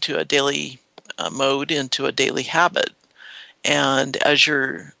into a daily mode, into a daily habit. And as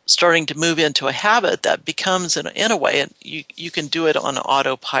you're starting to move into a habit, that becomes, in a way, you can do it on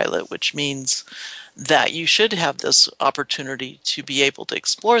autopilot, which means that you should have this opportunity to be able to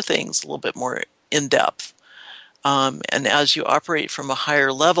explore things a little bit more in depth. And as you operate from a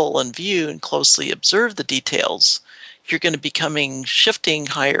higher level and view and closely observe the details, you're going to be shifting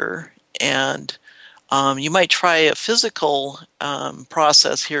higher, and you might try a physical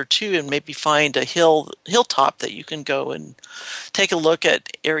process here too, and maybe find a hilltop that you can go and take a look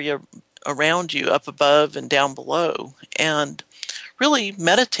at area around you, up above and down below, and really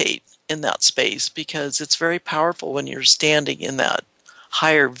meditate in that space, because it's very powerful when you're standing in that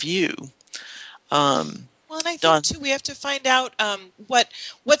higher view. Well, and I think, too, we have to find out what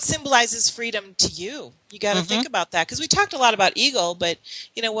symbolizes freedom to you. You got to think about that, because we talked a lot about eagle, but,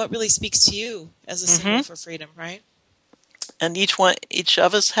 what really speaks to you as a symbol for freedom, right? And each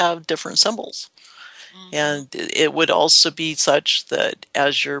of us have different symbols. And it would also be such that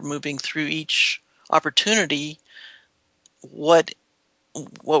as you're moving through each opportunity, what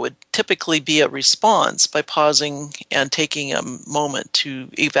would typically be a response, by pausing and taking a moment to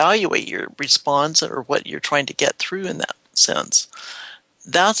evaluate your response or what you're trying to get through in that sense.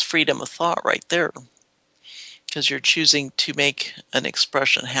 That's freedom of thought right there, because you're choosing to make an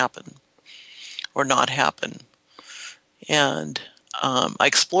expression happen or not happen. And I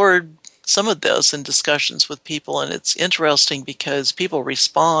explored some of this in discussions with people, and it's interesting because people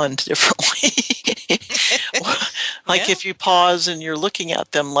respond differently. Like if you pause and you're looking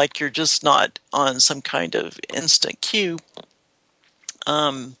at them like you're just not on some kind of instant cue,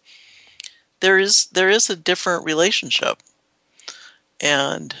 there is a different relationship.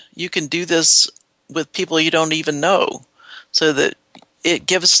 And you can do this with people you don't even know, so that it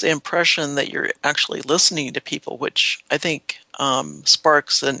gives the impression that you're actually listening to people, which I think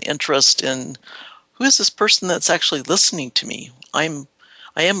sparks an interest in, who is this person that's actually listening to me? I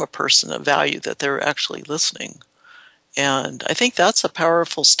am a person of value, that they're actually listening. And I think that's a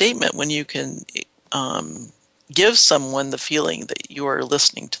powerful statement, when you can give someone the feeling that you are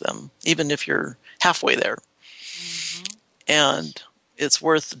listening to them, even if you're halfway there. And it's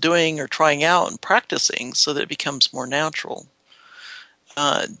worth doing or trying out and practicing so that it becomes more natural.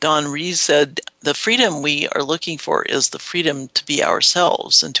 Don Rees said, the freedom we are looking for is the freedom to be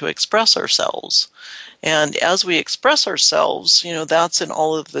ourselves and to express ourselves. And as we express ourselves, that's in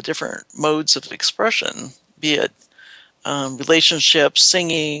all of the different modes of expression, be it relationships,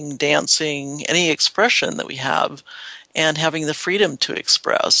 singing, dancing, any expression that we have. And having the freedom to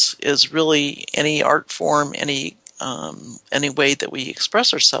express is really any art form, any way that we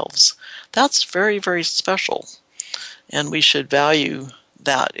express ourselves. That's very, very special. And we should value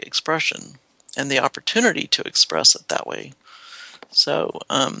that expression and the opportunity to express it that way. So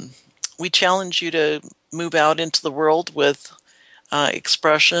we challenge you to move out into the world with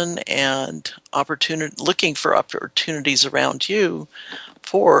expression and looking for opportunities around you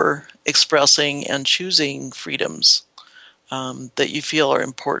for expressing and choosing freedoms that you feel are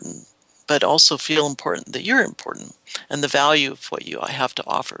important, but also feel important that you're important and the value of what you have to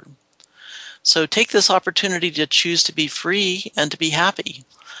offer. So take this opportunity to choose to be free and to be happy.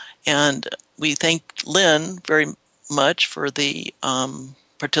 And we thank Lynn very much for the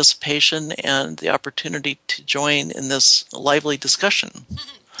participation and the opportunity to join in this lively discussion.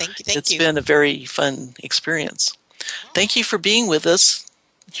 Thank you. It's been a very fun experience. Thank you for being with us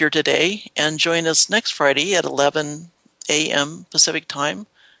here today, and join us next Friday at 11 a.m. Pacific Time,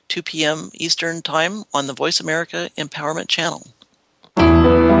 2 p.m. Eastern Time on the Voice America Empowerment Channel.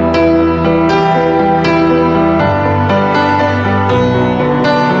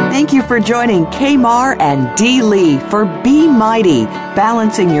 Thank you for joining K-Mar and Dee Lee for Be Mighty,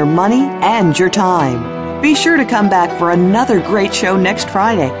 balancing your money and your time. Be sure to come back for another great show next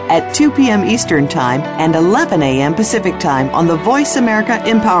Friday at 2 p.m. Eastern Time and 11 a.m. Pacific Time on the Voice America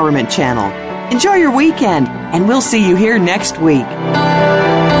Empowerment Channel. Enjoy your weekend, and we'll see you here next week.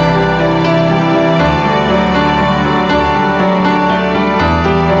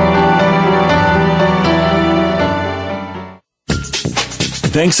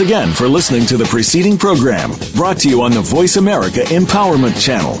 Thanks again for listening to the preceding program, brought to you on the Voice America Empowerment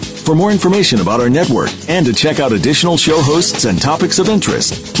Channel. For more information about our network and to check out additional show hosts and topics of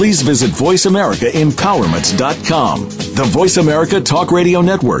interest, please visit voiceamericaempowerment.com. The Voice America Talk Radio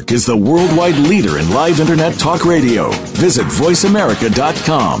Network is the worldwide leader in live Internet talk radio. Visit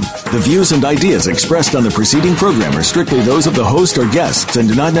voiceamerica.com. The views and ideas expressed on the preceding program are strictly those of the host or guests and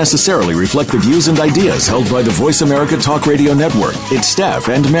do not necessarily reflect the views and ideas held by the Voice America Talk Radio Network, its staff,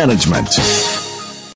 and management.